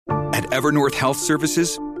At Evernorth Health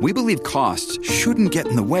Services, we believe costs shouldn't get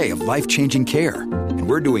in the way of life-changing care, and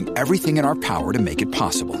we're doing everything in our power to make it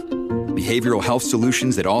possible. Behavioral health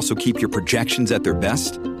solutions that also keep your projections at their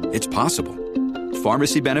best? It's possible.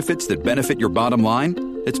 Pharmacy benefits that benefit your bottom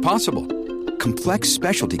line? It's possible. Complex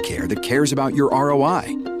specialty care that cares about your ROI?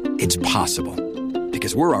 It's possible.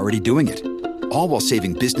 Because we're already doing it. All while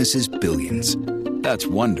saving businesses billions. That's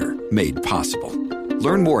Wonder made possible.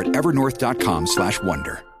 Learn more at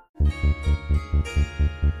evernorth.com/wonder.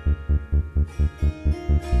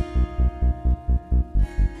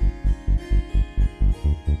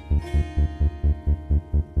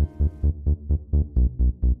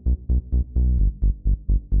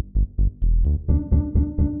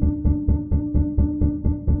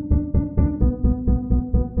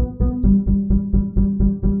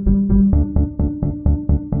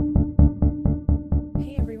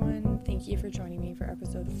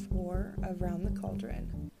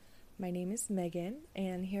 My name is Megan,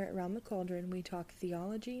 and here at Round the Cauldron we talk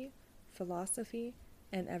theology, philosophy,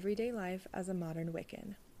 and everyday life as a modern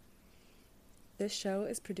Wiccan. This show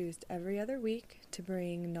is produced every other week to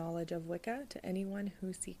bring knowledge of Wicca to anyone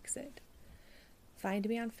who seeks it. Find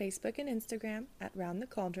me on Facebook and Instagram at Round the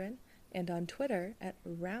Cauldron, and on Twitter at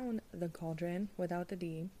Round the Cauldron without the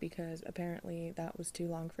D, because apparently that was too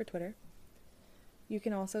long for Twitter. You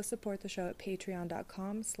can also support the show at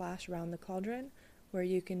patreon.com/roundthecauldron, where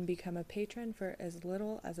you can become a patron for as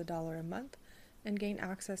little as $1 a month and gain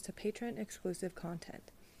access to patron-exclusive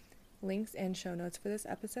content. Links and show notes for this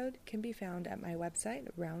episode can be found at my website,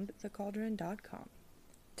 roundthecauldron.com.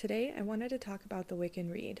 Today, I wanted to talk about the Wiccan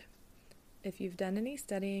Rede. If you've done any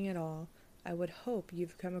studying at all, I would hope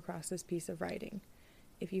you've come across this piece of writing.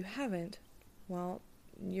 If you haven't, well,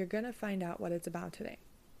 you're going to find out what it's about today.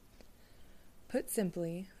 Put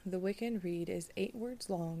simply, the Wiccan Rede is 8 words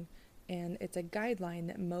long, and it's a guideline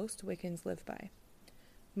that most Wiccans live by.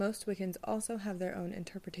 Most Wiccans also have their own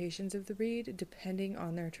interpretations of the Rede depending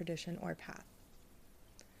on their tradition or path.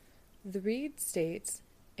 The Rede states,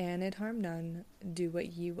 "An it harm none, do what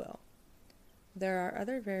ye will." There are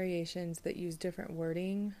other variations that use different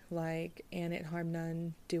wording, like "An it harm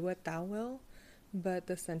none, do what thou will," but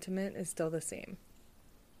the sentiment is still the same.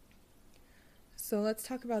 So let's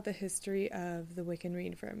talk about the history of the Wiccan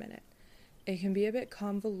Rede for a minute. It can be a bit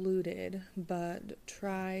convoluted, but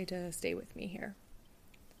try to stay with me here.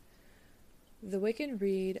 The Wiccan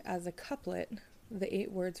Rede as a couplet, the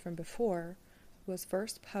 8 words from before, was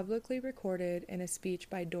first publicly recorded in a speech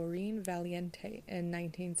by Doreen Valiente in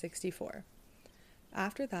 1964.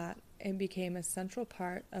 After that, it became a central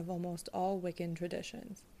part of almost all Wiccan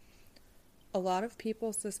traditions. A lot of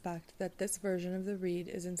people suspect that this version of the Rede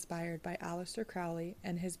is inspired by Aleister Crowley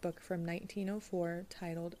and his book from 1904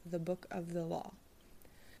 titled The Book of the Law.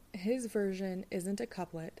 His version isn't a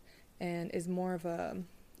couplet and is more of a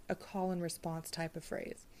call and response type of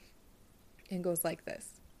phrase. It goes like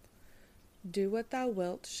this: "Do what thou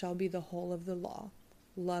wilt shall be the whole of the law.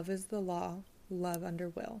 Love is the law, love under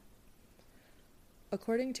will."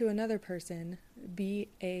 According to another person,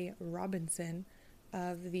 B.A. Robinson,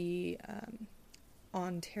 of the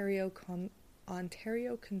Ontario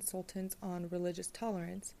Consultants on Religious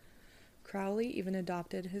Tolerance, Crowley even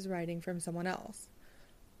adopted his writing from someone else.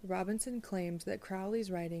 Robinson claims that Crowley's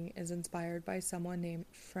writing is inspired by someone named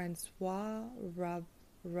Francois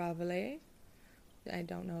Rabelais, I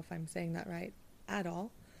don't know if I'm saying that right at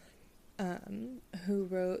all, who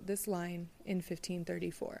wrote this line in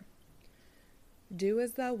 1534. "Do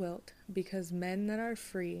as thou wilt, because men that are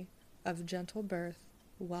free, of gentle birth,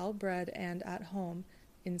 well-bred and at home,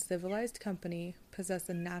 in civilized company, possess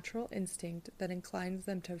a natural instinct that inclines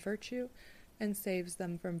them to virtue and saves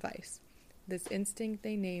them from vice. This instinct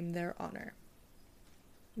they name their honor."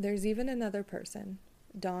 There's even another person,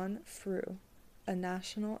 Don Frew, a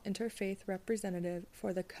national interfaith representative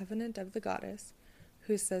for the Covenant of the Goddess,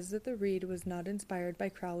 who says that the Rede was not inspired by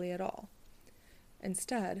Crowley at all.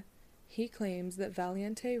 Instead, he claims that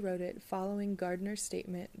Valiente wrote it following Gardner's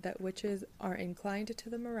statement that witches are inclined to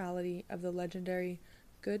the morality of the legendary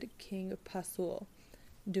good King Pasul.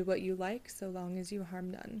 Do what you like so long as you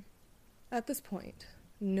harm none. At this point,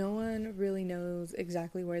 no one really knows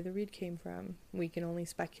exactly where the Rede came from. We can only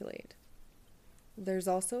speculate. There's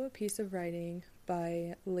also a piece of writing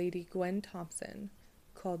by Lady Gwen Thompson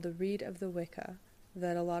called The Rede of the Wicca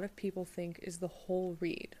that a lot of people think is the whole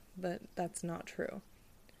Rede, but that's not true.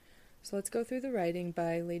 So let's go through the writing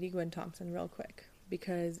by Lady Gwen Thompson real quick,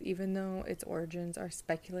 because even though its origins are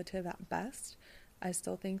speculative at best, I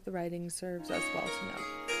still think the writing serves us well to know.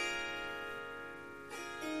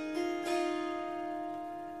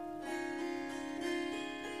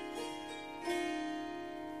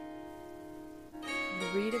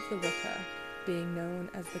 Read of the Wicca, being known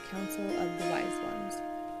as the Council of the Wise Ones.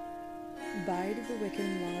 Bide the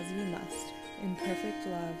Wiccan laws ye must, in perfect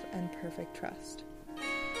love and perfect trust.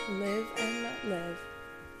 Live and let live,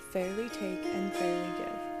 fairly take and fairly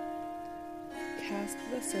give. Cast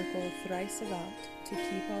the circle thrice about, to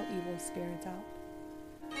keep all evil spirits out.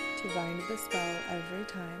 To bind the spell every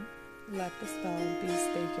time, let the spell be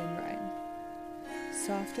spake in rhyme.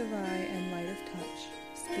 Soft of eye and light of touch,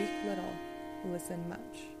 speak little, listen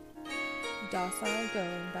much. Docile go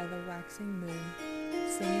by the waxing moon,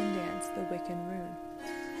 sing and dance the Wiccan rune.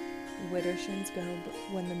 Widdershins go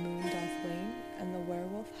when the moon doth wane, and the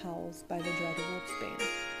werewolf howls by the dread wolf's bane.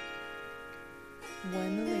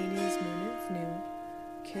 When the lady's moon is new,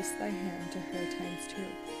 kiss thy hand to her times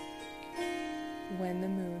two. When the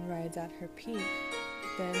moon rides at her peak,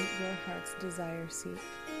 then your heart's desire seek.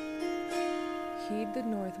 Heed the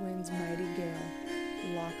north wind's mighty gale,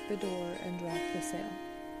 lock the door and drop the sail.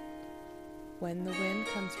 When the wind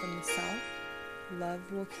comes from the south, love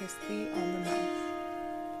will kiss thee on the mouth.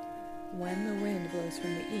 When the wind blows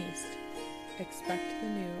from the east, expect the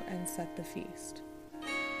new and set the feast.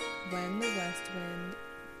 When the west wind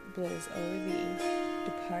blows o'er thee,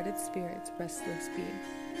 departed spirits restless be.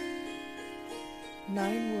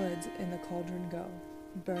 9 woods in the cauldron go,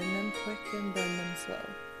 burn them quick and burn them slow.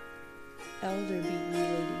 Elder be ye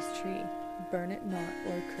lady's tree, burn it not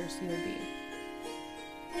or curse you'll be.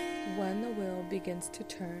 When the wheel begins to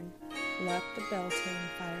turn, let the Beltane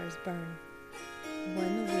fires burn.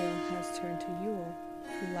 When the wheel has turned to Yule,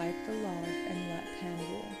 light the log and let Pan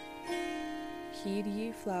rule. Heed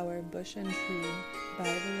ye flower, bush, and tree, by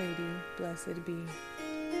the lady blessed be.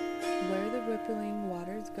 Where the rippling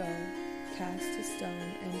waters go, cast a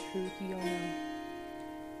stone and truth you'll know.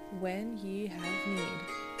 When ye have need,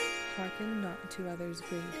 hearken not to others'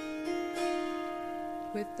 greed.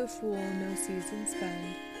 With the fool no season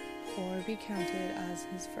spend, or be counted as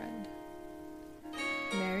his friend.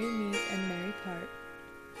 Merry meet and merry part,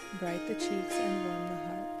 bright the cheeks and warm the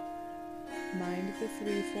heart. Mind the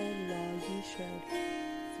threefold law ye should,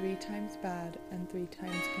 3 times bad and 3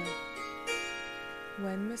 times good.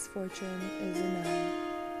 When misfortune is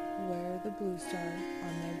enow, wear the blue star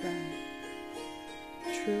on thy brow.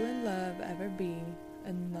 True in love ever be,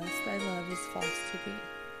 unless thy love is false to be.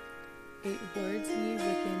 8 words ye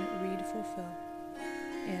Wiccan read fulfill,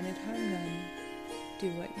 and it harm none,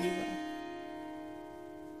 do what ye will.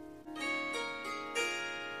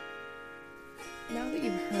 Now that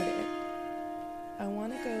you've heard it, I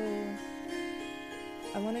want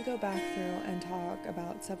to go back through and talk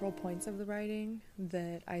about several points of the writing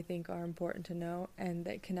that I think are important to know and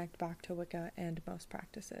that connect back to Wicca and most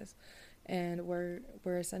practices. And we're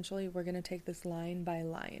going to take this line by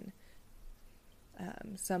line.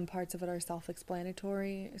 Some parts of it are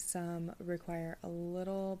self-explanatory, some require a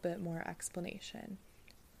little bit more explanation.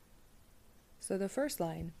 So the first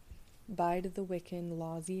line, bide the Wiccan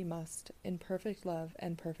laws ye must, in perfect love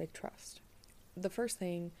and perfect trust. The first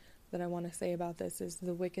thing that I want to say about this is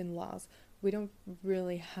the Wiccan laws. We don't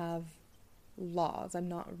really have laws. I'm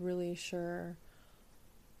not really sure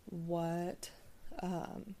what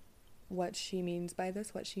she means by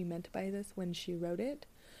this, what she meant by this when she wrote it.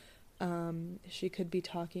 She could be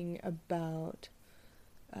talking about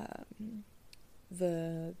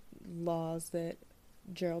the laws that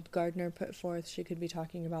Gerald Gardner put forth. She could be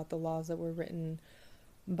talking about the laws that were written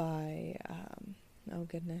by,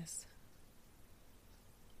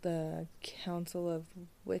 the Council of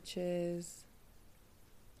Witches.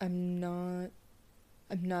 I'm not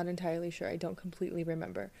entirely sure. I don't completely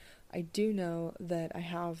remember. I do know that I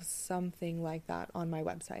have something like that on my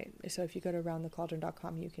website. So if you go to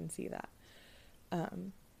roundthecauldron.com, you can see that.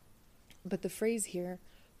 But the phrase here,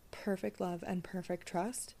 perfect love and perfect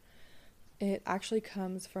trust, it actually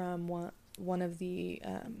comes from one of the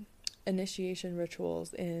initiation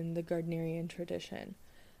rituals in the Gardnerian tradition.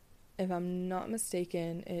 If I'm not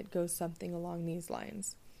mistaken, it goes something along these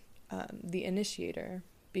lines. The initiator,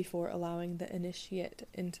 before allowing the initiate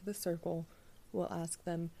into the circle, will ask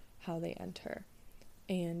them how they enter.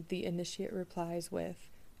 And the initiate replies with,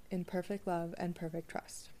 in perfect love and perfect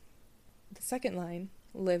trust. The second line,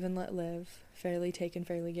 live and let live, fairly take and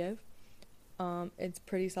fairly give. It's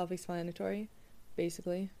pretty self-explanatory.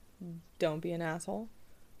 Basically, don't be an asshole.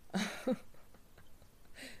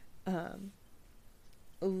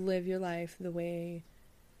 Live your life the way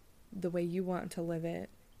you want to live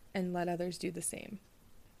it, and let others do the same.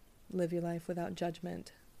 Live your life without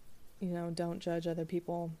judgment. Don't judge other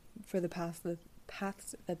people for the paths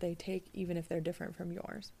that they take, even if they're different from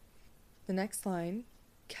yours. The next line,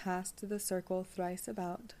 cast the circle thrice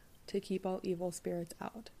about, to keep all evil spirits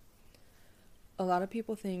out. A lot of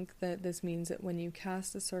people think that this means that when you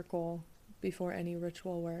cast a circle before any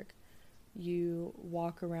ritual work, you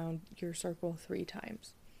walk around your circle 3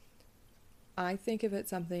 times. I think of it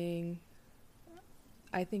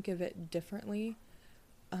differently,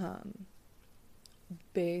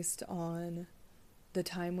 based on the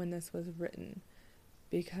time when this was written,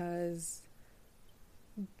 because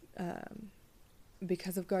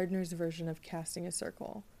of Gardner's version of casting a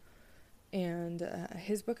circle. And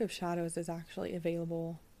his Book of Shadows is actually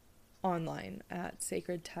available online at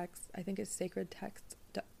Sacred Texts. I think it's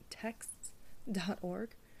sacredtexts.org.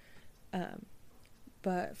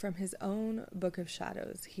 But from his own Book of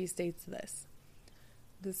Shadows, he states this: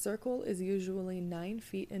 the circle is usually 9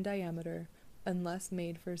 feet in diameter unless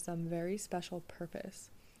made for some very special purpose.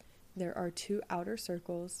 There are 2 outer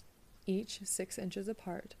circles, each 6 inches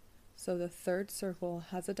apart, so the 3rd circle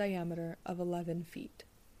has a diameter of 11 feet.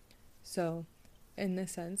 So, in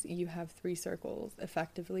this sense, you have 3 circles,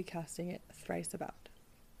 effectively casting it thrice about.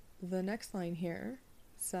 The next line here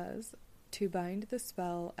says, to bind the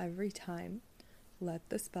spell every time, let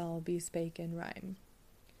the spell be spake in rhyme.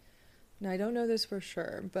 Now, I don't know this for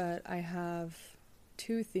sure, but I have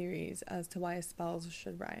 2 theories as to why spells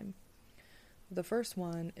should rhyme. The first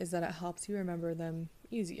one is that it helps you remember them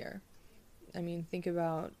easier. I mean, think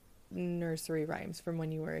about nursery rhymes from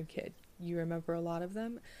when you were a kid. You remember a lot of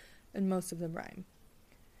them, and most of them rhyme.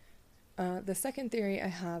 The second theory I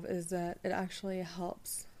have is that it actually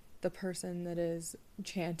helps the person that is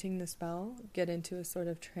chanting the spell get into a sort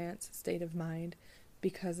of trance state of mind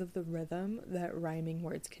because of the rhythm that rhyming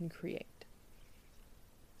words can create.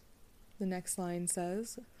 The next line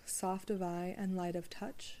says, soft of eye and light of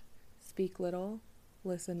touch, speak little,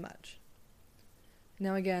 listen much.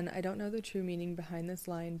 Now again, I don't know the true meaning behind this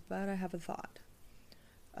line, but I have a thought.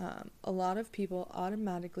 A lot of people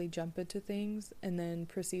automatically jump into things and then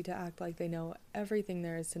proceed to act like they know everything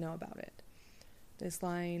there is to know about it. This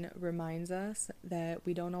line reminds us that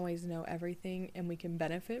we don't always know everything, and we can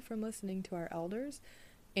benefit from listening to our elders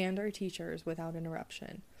and our teachers without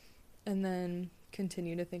interruption, and then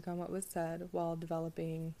continue to think on what was said while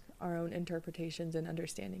developing our own interpretations and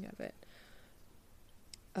understanding of it.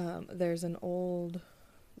 There's an old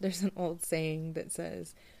saying that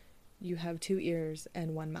says, you have 2 ears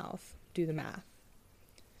and 1 mouth, do the math.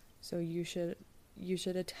 So you should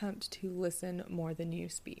attempt to listen more than you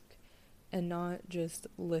speak, and not just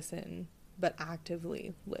listen, but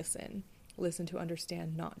actively listen. Listen to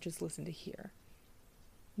understand, not just listen to hear.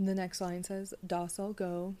 The next line says, docile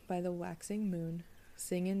go by the waxing moon,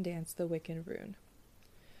 sing and dance the Wiccan rune.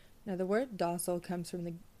 Now the word docile comes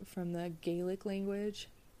from the Gaelic language,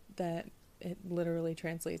 that it literally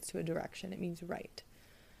translates to a direction. It means right.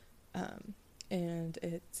 And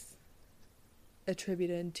it's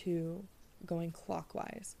attributed to going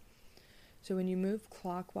clockwise. So when you move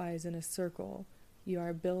clockwise in a circle, you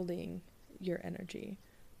are building your energy.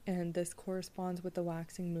 And this corresponds with the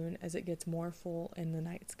waxing moon as it gets more full in the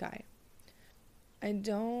night sky. I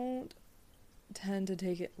don't tend to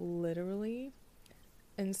take it literally.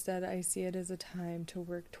 Instead, I see it as a time to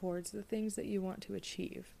work towards the things that you want to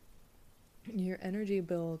achieve. Your energy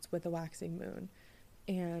builds with the waxing moon,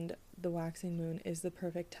 and the waxing moon is the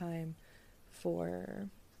perfect time for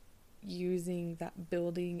using that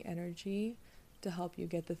building energy to help you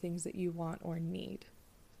get the things that you want or need.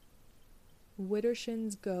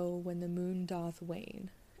 Widdershins go when the moon doth wane,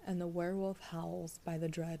 and the werewolf howls by the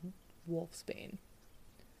dread wolfsbane.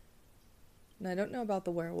 And I don't know about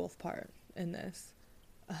the werewolf part in this,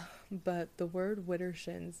 but the word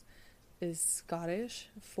widdershins is Scottish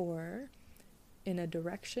for in a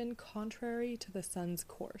direction contrary to the sun's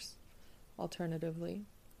course, alternatively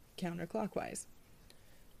counterclockwise.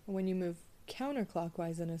 When you move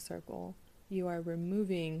counterclockwise in a circle, you are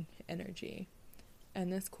removing energy,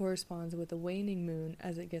 and this corresponds with the waning moon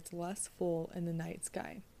as it gets less full in the night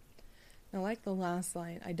sky. Now, like the last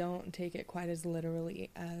line, I don't take it quite as literally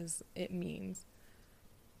as it means.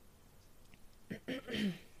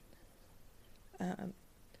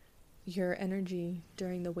 Your energy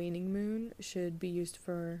during the waning moon should be used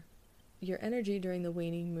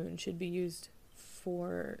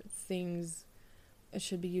for things. It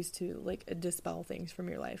should be used to dispel things from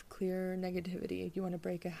your life, clear negativity. If you want to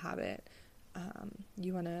break a habit,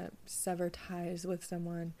 you want to sever ties with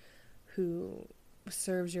someone who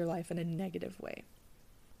serves your life in a negative way.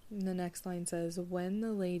 And the next line says, when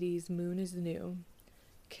the lady's moon is new,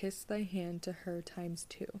 kiss thy hand to her times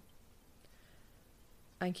 2.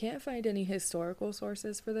 I can't find any historical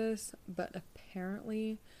sources for this, but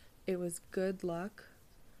apparently it was good luck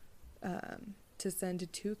to send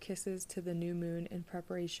 2 kisses to the new moon in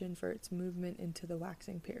preparation for its movement into the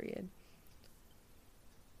waxing period.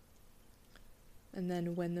 And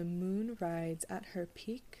then when the moon rides at her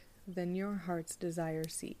peak, then your heart's desire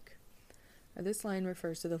seek. Now, this line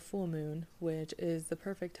refers to the full moon, which is the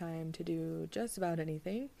perfect time to do just about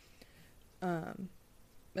anything.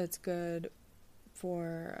 It's good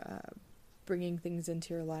for bringing things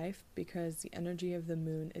into your life because the energy of the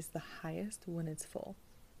moon is the highest when it's full.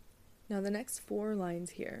 Now the next 4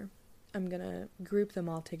 lines here, I'm going to group them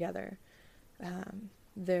all together.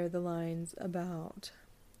 They're the lines about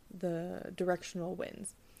the directional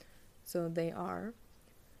winds. So they are,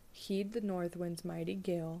 heed the north wind's mighty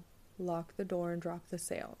gale, lock the door and drop the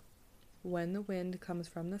sail. When the wind comes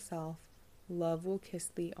from the south, love will kiss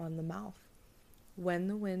thee on the mouth. When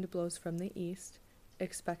the wind blows from the east,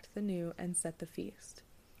 expect the new and set the feast.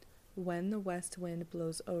 When the west wind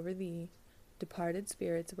blows over thee, departed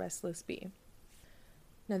spirits restless be.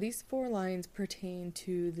 Now these 4 lines pertain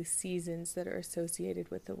to the seasons that are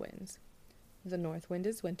associated with the winds. The north wind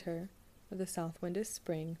is winter, the south wind is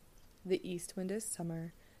spring, the east wind is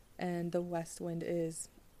summer, and the west wind is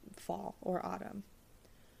fall or autumn.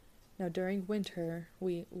 Now during winter,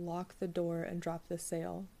 we lock the door and drop the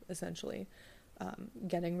sail, essentially,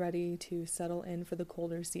 getting ready to settle in for the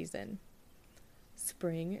colder season.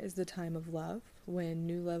 Spring is the time of love, when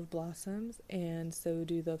new love blossoms, and so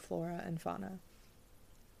do the flora and fauna.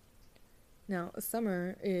 Now,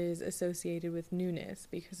 summer is associated with newness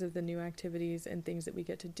because of the new activities and things that we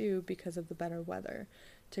get to do because of the better weather,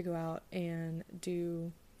 to go out and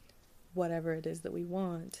do whatever it is that we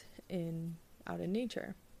want out in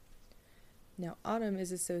nature. Now, autumn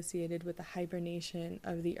is associated with the hibernation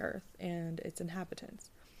of the earth and its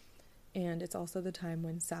inhabitants. And it's also the time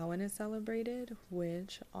when Samhain is celebrated,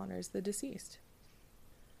 which honors the deceased.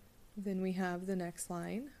 Then we have the next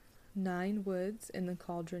line, 9 woods in the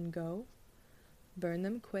cauldron go, burn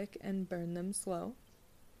them quick and burn them slow.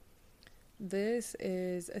 This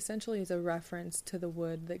is essentially a reference to the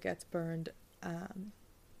wood that gets burned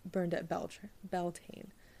at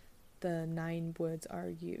Beltane. The 9 woods are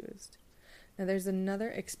used. Now there's another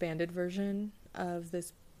expanded version of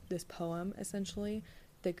this poem, essentially,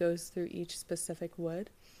 that goes through each specific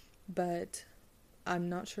wood, but I'm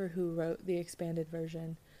not sure who wrote the expanded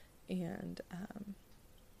version, and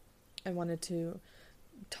I wanted to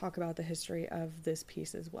talk about the history of this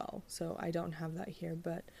piece as well, so I don't have that here,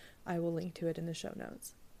 but I will link to it in the show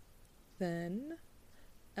notes. Then,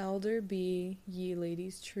 elder be ye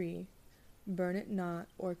ladies' tree, burn it not,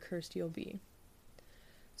 or cursed you'll be.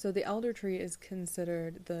 So the elder tree is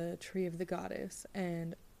considered the tree of the goddess,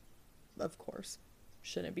 and of course,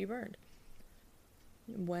 shouldn't be burned.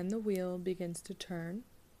 When the wheel begins to turn,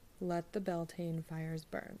 let the Beltane fires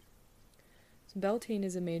burn. So Beltane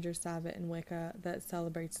is a major Sabbath in Wicca that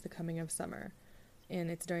celebrates the coming of summer, and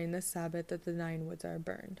it's during this Sabbath that the 9 woods are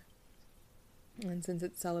burned. And since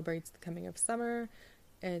it celebrates the coming of summer,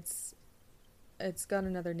 it's got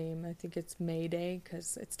another name. I think it's May Day,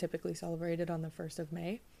 because it's typically celebrated on the 1st of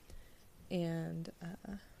May. And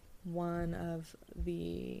one of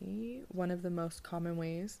the most common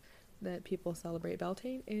ways that people celebrate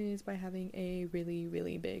Beltane is by having a really,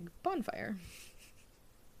 really big bonfire.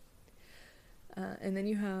 And then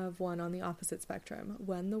you have one on the opposite spectrum.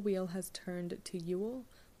 When the wheel has turned to Yule,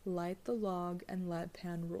 light the log and let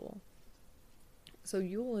Pan rule. So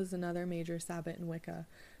Yule is another major Sabbath in Wicca,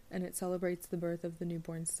 and it celebrates the birth of the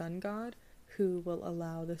newborn sun god, who will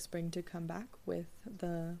allow the spring to come back with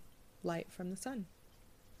the light from the sun.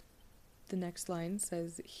 The next line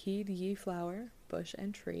says, heed ye flower, bush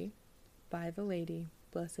and tree, by the lady,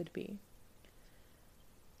 blessed be.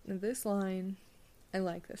 Now this line, I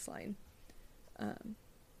like this line,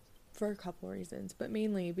 for a couple reasons, but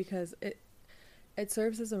mainly because it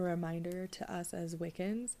serves as a reminder to us as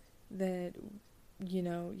Wiccans that, you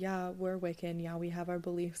know, yeah, we're Wiccan, yeah, we have our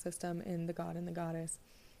belief system in the god and the goddess,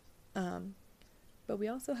 but we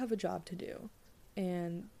also have a job to do,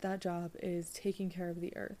 and that job is taking care of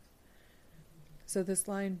the earth. So this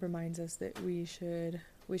line reminds us that we should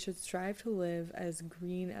strive to live as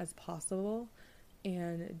green as possible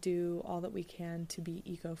and do all that we can to be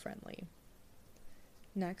eco-friendly.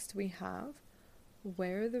 Next we have,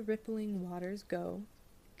 where the rippling waters go,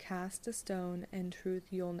 cast a stone and truth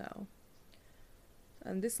you'll know.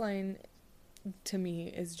 And this line, to me,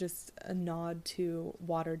 is just a nod to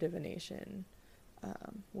water divination,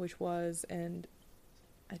 which was, and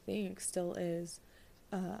I think still is,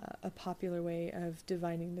 a popular way of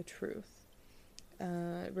divining the truth.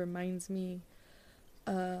 It reminds me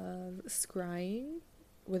of scrying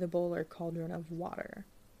with a bowl or cauldron of water.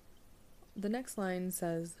 The next line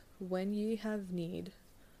says, when ye have need,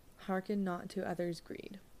 hearken not to others'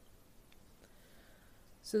 greed.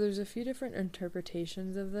 So there's a few different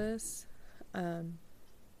interpretations of this.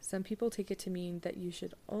 Some people take it to mean that you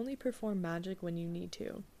should only perform magic when you need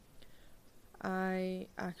to. I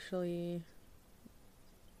actually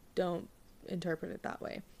don't interpret it that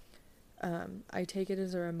way. I take it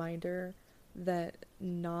as a reminder that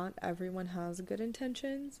not everyone has good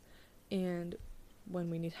intentions, and when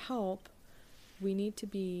we need help, we need to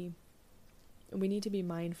be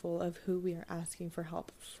mindful of who we are asking for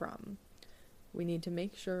help from. We need to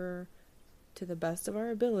make sure, to the best of our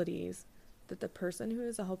abilities, that the person who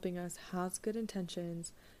is helping us has good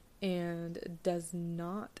intentions and does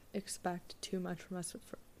not expect too much from us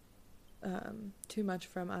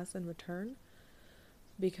in return,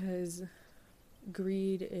 because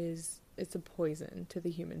greed it's a poison to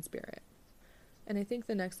the human spirit. And I think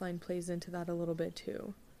the next line plays into that a little bit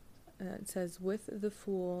too. It says, "With the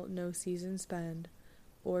fool no season spend,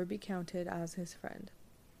 or be counted as his friend."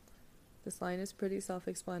 This line is pretty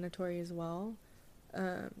self-explanatory as well.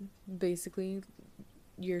 Basically,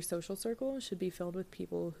 your social circle should be filled with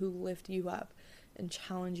people who lift you up and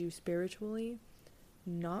challenge you spiritually,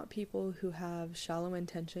 not people who have shallow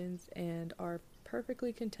intentions and are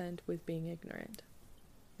perfectly content with being ignorant.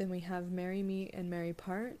 Then we have "Merry meet and merry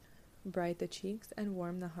part, bright the cheeks and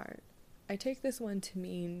warm the heart." I take this one to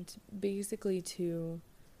mean basically to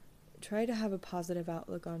try to have a positive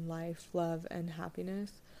outlook on life, love, and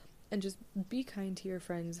happiness, and just be kind to your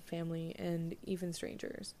friends, family, and even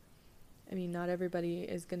strangers. I mean, not everybody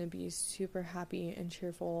is going to be super happy and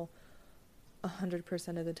cheerful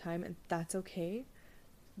 100% of the time, and that's okay,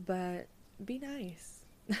 but be nice.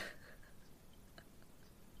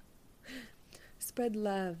 Spread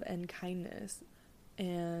love and kindness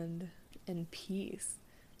and peace.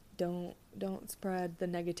 Don't spread the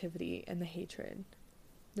negativity and the hatred.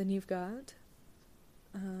 Then you've got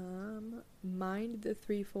mind the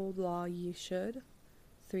threefold law ye should,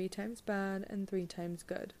 3 times bad and 3 times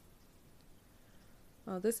good.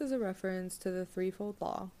 This is a reference to the threefold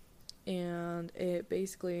law, and it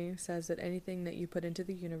basically says that anything that you put into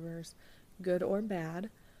the universe, good or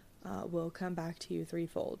bad, will come back to you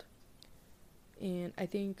threefold. And I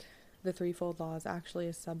think the threefold law is actually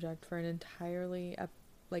a subject for an entirely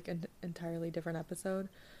different episode,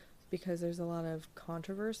 because there's a lot of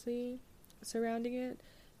controversy surrounding it.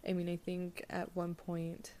 I mean, I think at one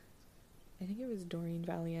point, I think it was Doreen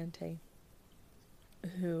Valiente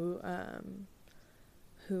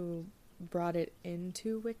who brought it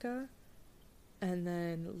into Wicca, and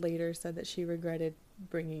then later said that she regretted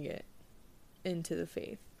bringing it into the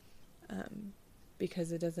faith,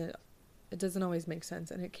 because it doesn't always make sense,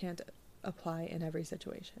 and it can't apply in every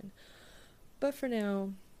situation. But for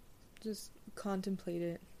now, just contemplate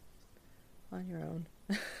it on your own.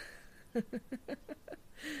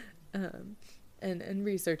 And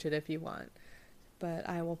research it if you want. But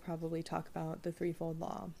I will probably talk about the threefold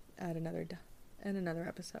law at another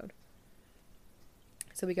episode.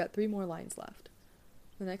 So we got 3 more lines left.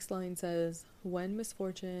 The next line says, "When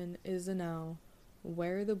misfortune is enow,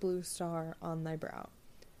 wear the blue star on thy brow."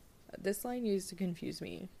 This line used to confuse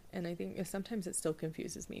me, and I think sometimes it still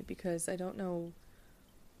confuses me, because I don't know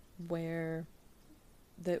where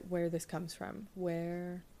this comes from,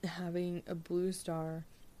 where having a blue star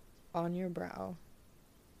on your brow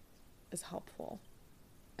is helpful.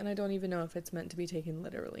 And I don't even know if it's meant to be taken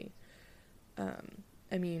literally.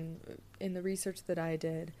 I mean, in the research that I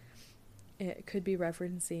did, it could be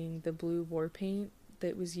referencing the blue war paint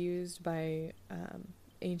that was used by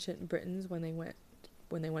ancient Britons when they went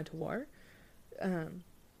to war.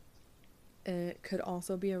 It could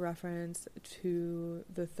also be a reference to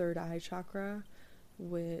the third eye chakra,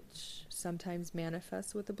 which sometimes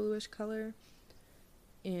manifests with a bluish color.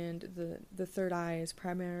 And the third eye is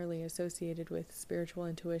primarily associated with spiritual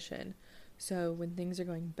intuition. So when things are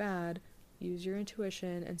going bad, use your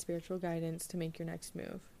intuition and spiritual guidance to make your next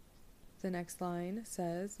move. The next line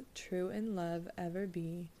says, "True in love ever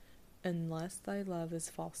be, unless thy love is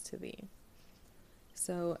false to thee."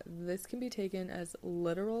 So this can be taken as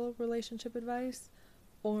literal relationship advice,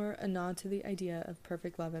 or a nod to the idea of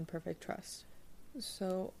perfect love and perfect trust.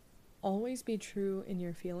 So always be true in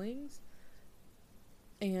your feelings,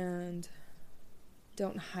 and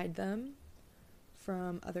don't hide them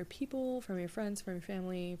from other people, from your friends, from your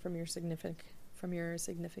family, from your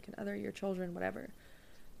significant other, your children, whatever.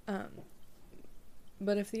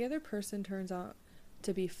 But if the other person turns out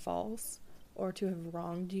to be false or to have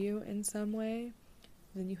wronged you in some way,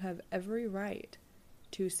 then you have every right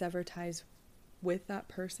to sever ties with that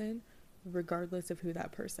person, regardless of who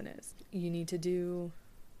that person is. You need to do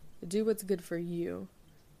what's good for you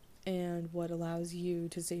and what allows you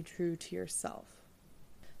to stay true to yourself.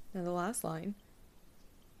 Now, the last line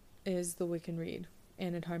is the Wiccan Rede,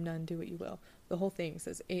 and it harm none, do what you will. The whole thing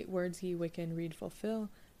says 8 words ye Wiccan read fulfill,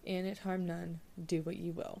 and it harm none, do what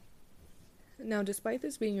ye will. Now, despite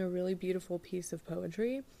this being a really beautiful piece of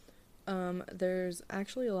poetry, there's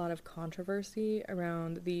actually a lot of controversy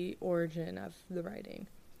around the origin of the writing.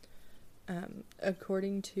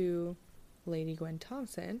 According to Lady Gwen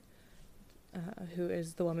Thompson, who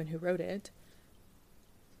is the woman who wrote it,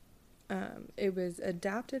 it was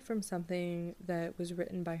adapted from something that was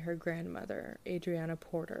written by her grandmother, Adriana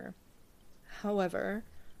Porter. However,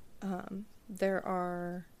 there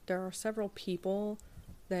are several people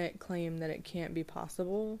that claim that it can't be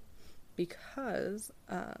possible because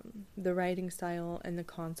the writing style and the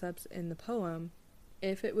concepts in the poem,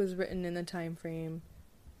 if it was written in the time frame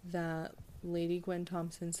that Lady Gwen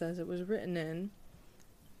Thompson says it was written in,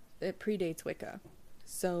 it predates Wicca.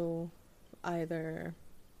 So either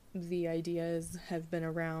the ideas have been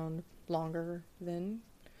around longer than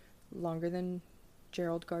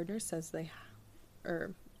Gerald Gardner says they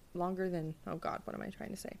or longer than, oh god, what am I trying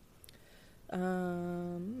to say?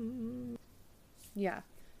 Yeah.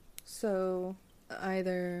 So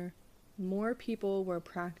either more people were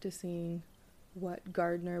practicing what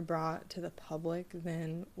Gardner brought to the public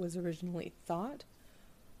than was originally thought,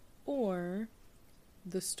 or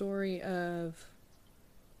the story of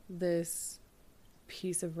this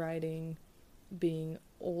piece of writing being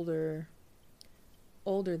older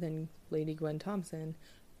than Lady Gwen Thompson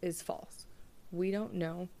is false. We don't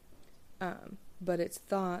know, but it's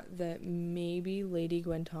thought that maybe Lady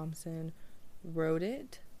Gwen Thompson wrote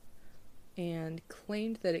it and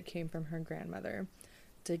claimed that it came from her grandmother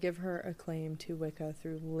to give her a claim to Wicca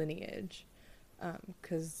through lineage,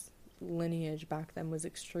 because lineage back then was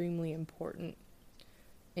extremely important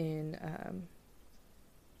in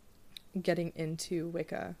getting into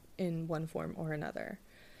Wicca in one form or another.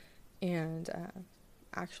 And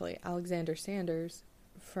actually, Alexander Sanders,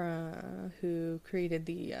 who created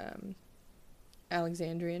the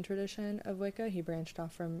Alexandrian tradition of Wicca, he branched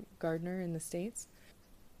off from Gardner in the States.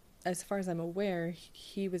 As far as I'm aware,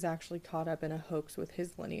 he was actually caught up in a hoax with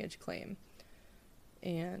his lineage claim.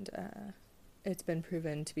 And it's been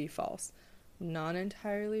proven to be false. Not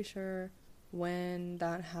entirely sure when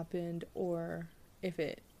that happened or if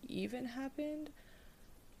it even happened.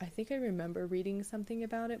 I think I remember reading something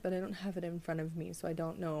about it, but I don't have it in front of me, so I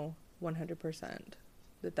don't know 100%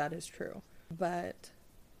 that is true. But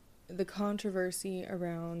the controversy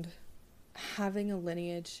around having a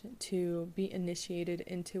lineage to be initiated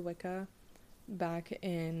into Wicca back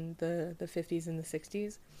in the 50s and the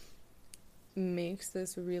 60s makes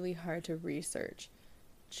this really hard to research,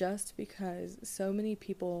 just because so many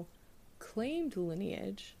people claimed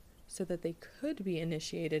lineage so that they could be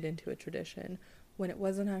initiated into a tradition when it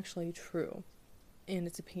wasn't actually true. And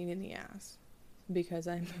it's a pain in the ass, because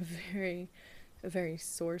I'm a very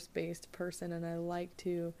source-based person, and I like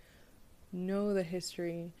to know the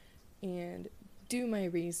history and do my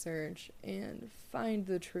research and find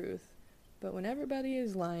the truth. But when everybody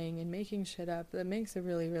is lying and making shit up, that makes it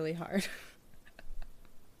really, really hard.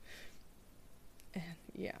 And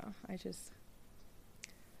yeah, I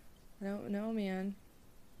don't know, man.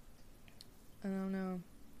 I don't know.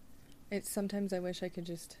 Sometimes I wish I could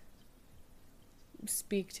just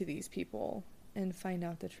speak to these people and find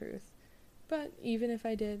out the truth. But even if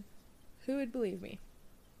I did, who would believe me?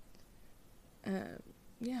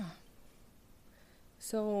 Yeah.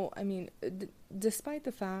 So, I mean, despite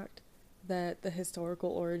the fact that the historical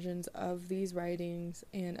origins of these writings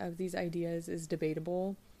and of these ideas is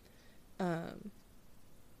debatable,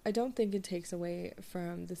 I don't think it takes away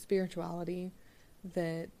from the spirituality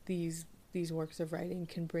that these works of writing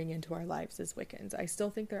can bring into our lives as Wiccans. I still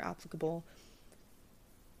think they're applicable,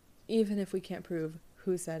 even if we can't prove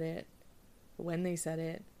who said it, when they said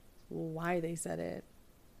it, why they said it.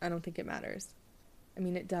 I don't think it matters. I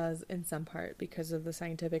mean, it does in some part because of the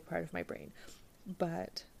scientific part of my brain.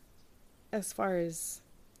 But as far as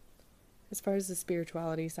the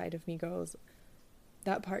spirituality side of me goes,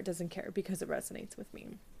 that part doesn't care because it resonates with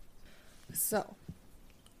me. So,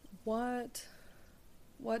 what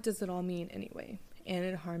does it all mean anyway? And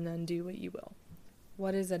it harm none, do what you will.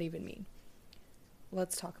 What does that even mean?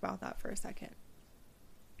 Let's talk about that for a second.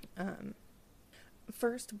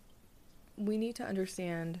 First, we need to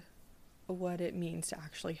understand what it means to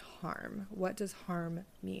actually harm. What does harm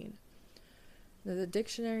mean? The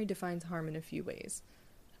dictionary defines harm in a few ways.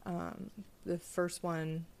 The first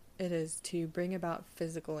one, it is to bring about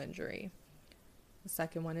physical injury. The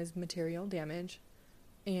second one is material damage.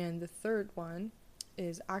 And the third one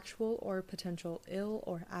is actual or potential ill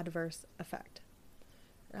or adverse effect.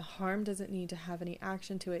 Now, harm doesn't need to have any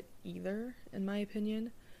action to it either, in my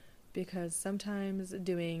opinion, because sometimes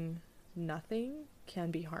doing nothing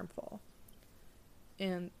can be harmful.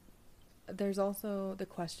 And there's also the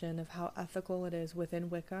question of how ethical it is within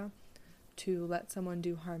Wicca to let someone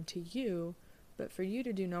do harm to you, but for you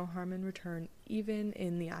to do no harm in return, even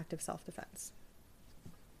in the act of self-defense.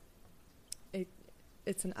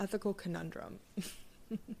 It's an ethical conundrum,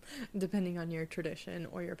 depending on your tradition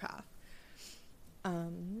or your path.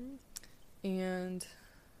 And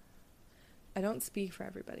I don't speak for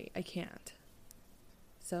everybody. I can't.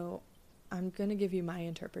 So I'm going to give you my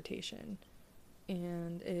interpretation.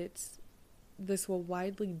 And this will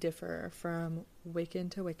widely differ from Wiccan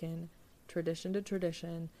to Wiccan, tradition to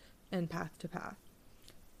tradition, and path to path.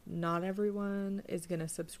 Not everyone is going to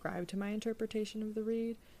subscribe to my interpretation of the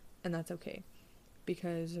read, and that's okay.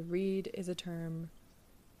 Because read is a term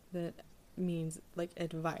that means like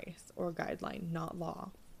advice or guideline, not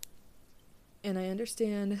law. And I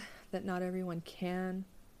understand that not everyone can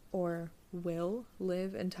or will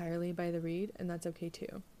live entirely by the read, and that's okay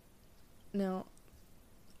too. Now,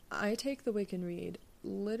 I take the Wiccan read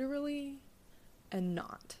literally and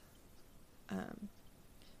not.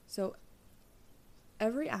 So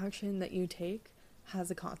every action that you take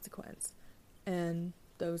has a consequence, and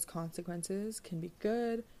those consequences can be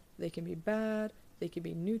good, they can be bad, they can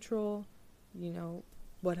be neutral,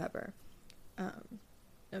 whatever.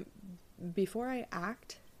 Before I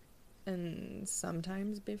act, and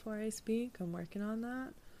sometimes before I speak, I'm working on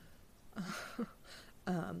that,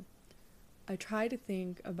 I try to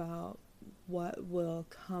think about what will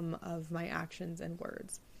come of my actions and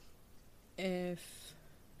words. If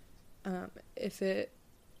it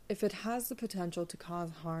has the potential to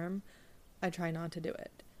cause harm, I try not to do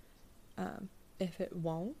it. If it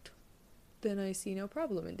won't, then I see no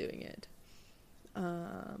problem in doing it.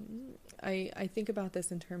 I think about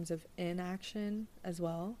this in terms of inaction as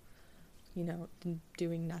well,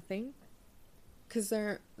 doing nothing. Because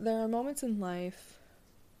there are moments in life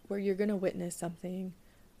where you're going to witness something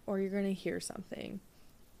or you're going to hear something,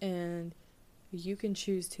 and you can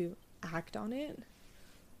choose to act on it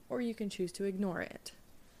or you can choose to ignore it.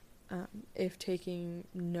 If taking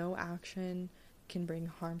no action can bring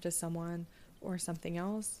harm to someone or something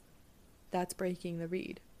else, that's breaking the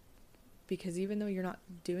read. Because even though you're not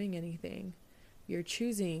doing anything, you're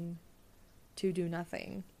choosing to do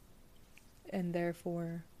nothing. And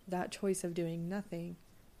therefore, that choice of doing nothing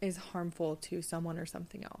is harmful to someone or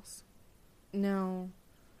something else. Now,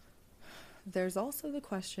 there's also the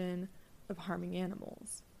question of harming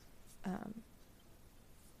animals.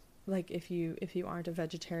 Like if you aren't a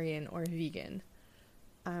vegetarian or a vegan.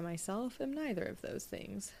 I myself am neither of those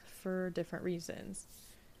things for different reasons.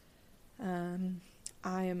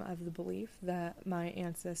 I am of the belief that my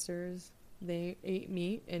ancestors, they ate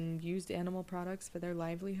meat and used animal products for their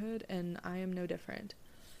livelihood, and I am no different.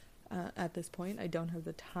 At this point, I don't have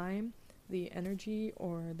the time, the energy,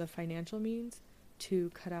 or the financial means to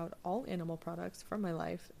cut out all animal products from my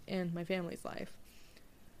life and my family's life.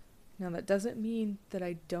 Now, that doesn't mean that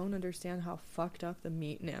I don't understand how fucked up the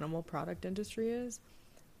meat and animal product industry is,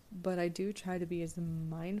 but I do try to be as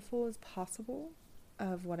mindful as possible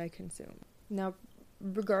of what I consume. Now,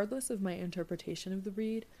 regardless of my interpretation of the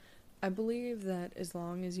read, I believe that as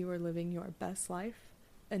long as you are living your best life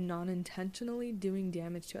and non-intentionally doing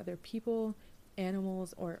damage to other people,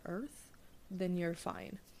 animals, or earth, then you're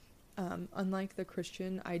fine. Unlike the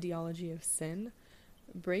Christian ideology of sin,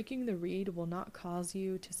 breaking the read will not cause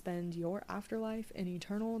you to spend your afterlife in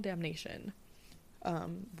eternal damnation.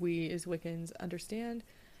 We as Wiccans understand,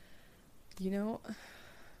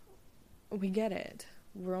 we get it.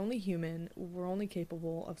 We're only human. We're only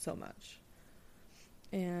capable of so much.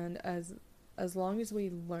 And as long as we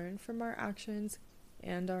learn from our actions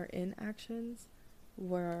and our inactions,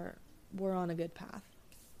 we're on a good path.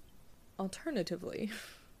 Alternatively,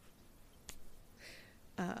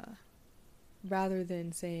 rather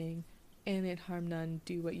than saying, "and it harm none,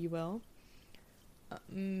 do what you will,"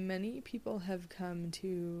 many people have come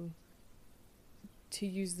to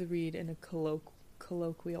use the read in a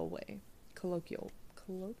colloquial way. Colloquial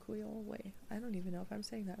way. I don't even know if I'm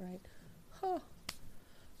saying that right.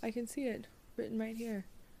 I can see it written right here,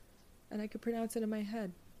 and I could pronounce it in my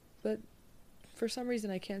head, but for some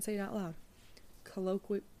reason I can't say it out loud.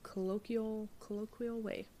 Colloquial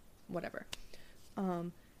way, whatever.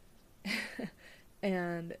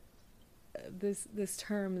 And this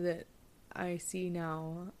term that I see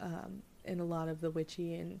now in a lot of the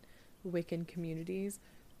witchy and Wiccan communities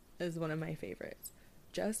is one of my favorites,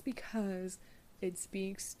 just because it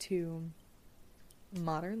speaks to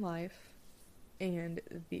modern life and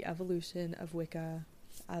the evolution of Wicca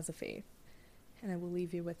as a faith. And I will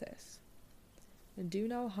leave you with this. do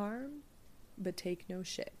no harm, but take no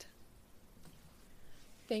shit.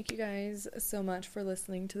 Thank you guys so much for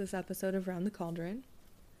listening to this episode of Round the Cauldron.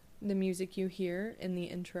 The music you hear in the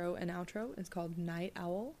intro and outro is called Night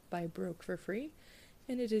Owl by Broke for Free,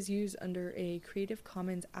 and it is used under a Creative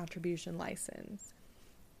Commons Attribution license.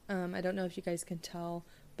 I don't know if you guys can tell,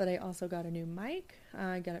 but I also got a new mic.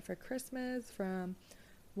 I got it for Christmas from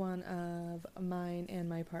one of mine and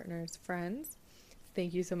my partner's friends.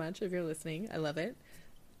 Thank you so much if you're listening. I love it.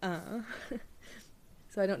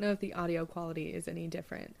 So I don't know if the audio quality is any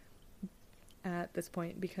different at this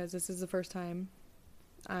point because this is the first time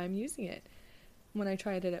I'm using it. When I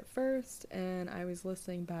tried it at first and I was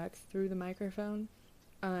listening back through the microphone,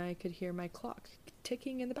 I could hear my clock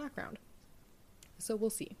ticking in the background. So we'll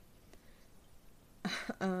see.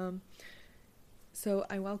 So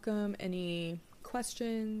I welcome any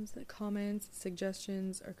questions, comments,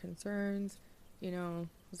 suggestions, or concerns. You know,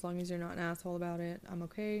 as long as you're not an asshole about it, I'm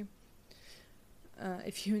okay.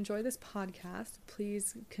 If you enjoy this podcast,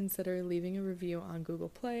 please consider leaving a review on Google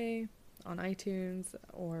Play, on iTunes,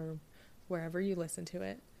 or wherever you listen to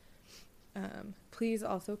it. Please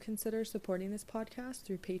also consider supporting this podcast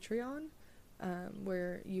through Patreon,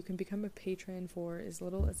 where you can become a patron for as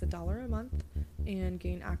little as $1 a month and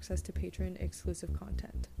gain access to patron exclusive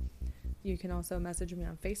content. You can also message me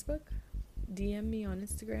on Facebook, DM me on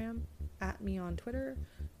Instagram, @ me on Twitter,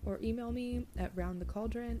 or email me at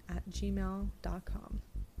roundthecauldron@gmail.com.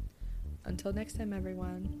 Until next time,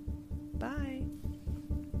 everyone. Bye!